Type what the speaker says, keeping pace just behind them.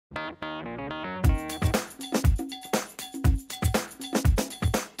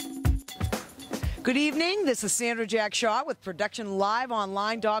Good evening. This is Sandra Jack Shaw with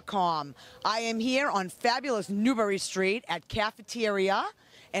ProductionLiveOnline.com. I am here on fabulous Newbury Street at Cafeteria,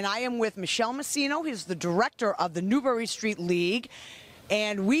 and I am with Michele Messino. He's the director of the Newbury Street League,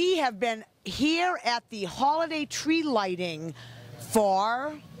 and we have been here at the holiday tree lighting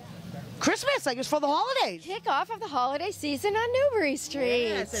for Christmas, I guess, for the holidays. Kickoff of the holiday season on Newbury Street.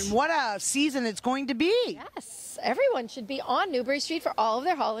 Yes, and what a season it's going to be. Yes, everyone should be on Newbury Street for all of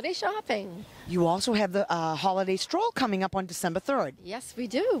their holiday shopping. You also have the holiday stroll coming up on December 3rd. Yes, we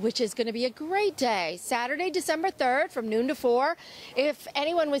do, which is going to be a great day. Saturday, December 3rd from noon to 4. If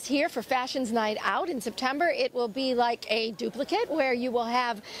anyone was here for Fashion's Night Out in September, it will be like a duplicate where you will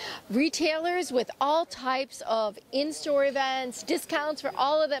have retailers with all types of in-store events, discounts for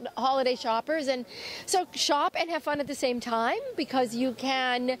all of the holiday shoppers. And so shop and have fun at the same time, because you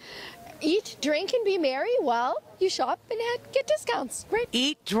can eat, drink, and be merry while you shop and get discounts. Great.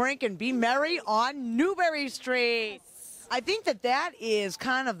 Eat, drink, and be merry on Newbury Street. Yes. I think that that is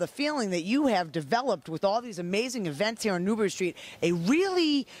kind of the feeling that you have developed with all these amazing events here on Newbury Street, a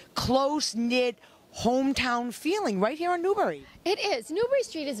really close-knit hometown feeling right here on Newbury. It is. Newbury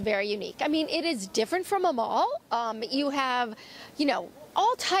Street is very unique. I mean, it is different from a mall. You have,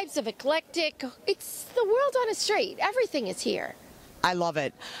 all types of eclectic. It's the world on a street. Everything is here. I love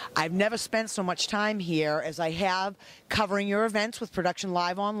it. I've never spent so much time here as I have covering your events with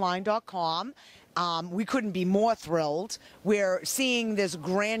ProductionLiveOnline.com. We couldn't be more thrilled. We're seeing this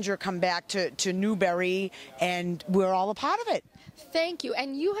grandeur come back to Newbury, and we're all a part of it. Thank you.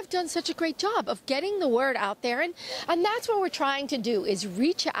 And you have done such a great job of getting the word out there. And that's what we're trying to do, is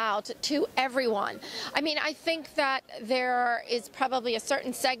reach out to everyone. I mean, I think that there is probably a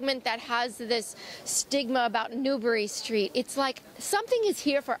certain segment that has this stigma about Newbury Street. It's like something is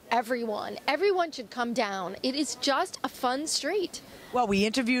here for everyone. Everyone should come down. It is just a fun street. Well, we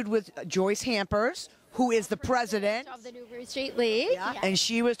interviewed with Joyce Hampers, who is the president of the Newbury Street League. Yeah. And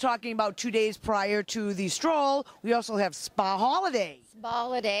she was talking about 2 days prior to the stroll. We also have Spa Holiday. Spa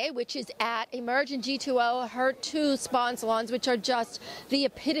Holiday, which is at Emerge and G2O, her two spa and salons, which are just the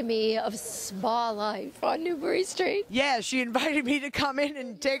epitome of spa life on Newbury Street. Yeah, she invited me to come in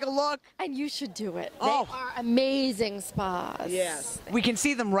and take a look. And you should do it. Oh. They are amazing spas. Yes. We can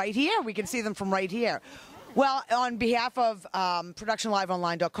see them right here. We can see them from right here. Well, on behalf of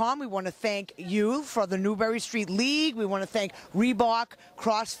ProductionLiveOnline.com, we want to thank you for the Newbury Street League. We want to thank Reebok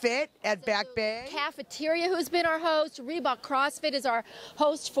CrossFit at Back Bay. Cafeteria, who's been our host. Reebok CrossFit is our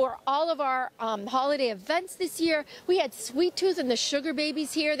host for all of our holiday events this year. We had Sweet Tooth and the Sugar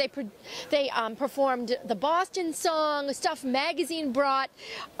Babies here. They performed the Boston song. Stuff Magazine brought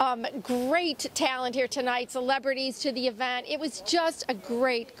great talent here tonight, celebrities to the event. It was just a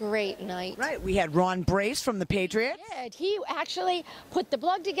great, great night. Right. We had Ron Brace from the Patriots. He actually put the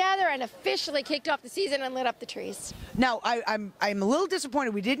plug together and officially kicked off the season and lit up the trees. Now, I'm a little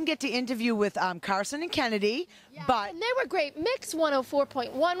disappointed we didn't get to interview with Carson and Kennedy, but and they were great. Mix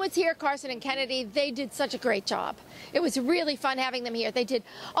 104.1 was here. Carson and Kennedy, they did such a great job. It was really fun having them here. They did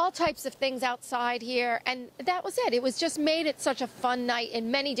all types of things outside here, and that was it. It was just made it such a fun night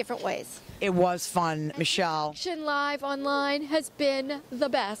in many different ways. It was fun, Michele. Production Live Online has been the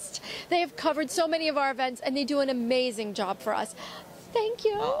best. They have covered so many of our events, and they do an amazing job for us. Thank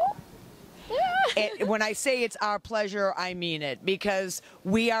you. Oh. When I say it's our pleasure, I mean it, because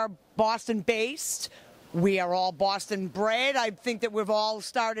we are Boston-based. We are all Boston bred. I think that we've all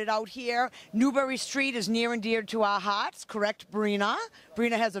started out here. Newbury Street is near and dear to our hearts, correct, Brina?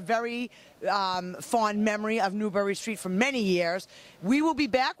 Brina has a very fond memory of Newbury Street for many years. We will be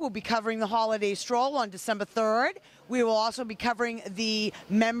back. We'll be covering the holiday stroll on December 3rd. We will also be covering the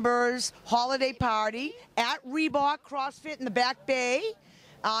members' holiday party at Reebok CrossFit in the Back Bay.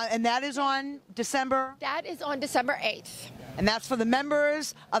 And that is on December? That is on December 8th. And that's for the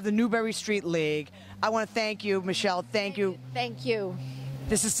members of the Newbury Street League. I want to thank you, Michele. Thank you. Thank you.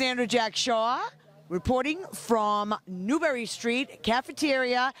 This is Sandra Jack Shaw reporting from Newbury Street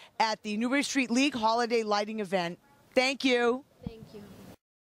Cafeteria at the Newbury Street League Holiday Lighting Event. Thank you.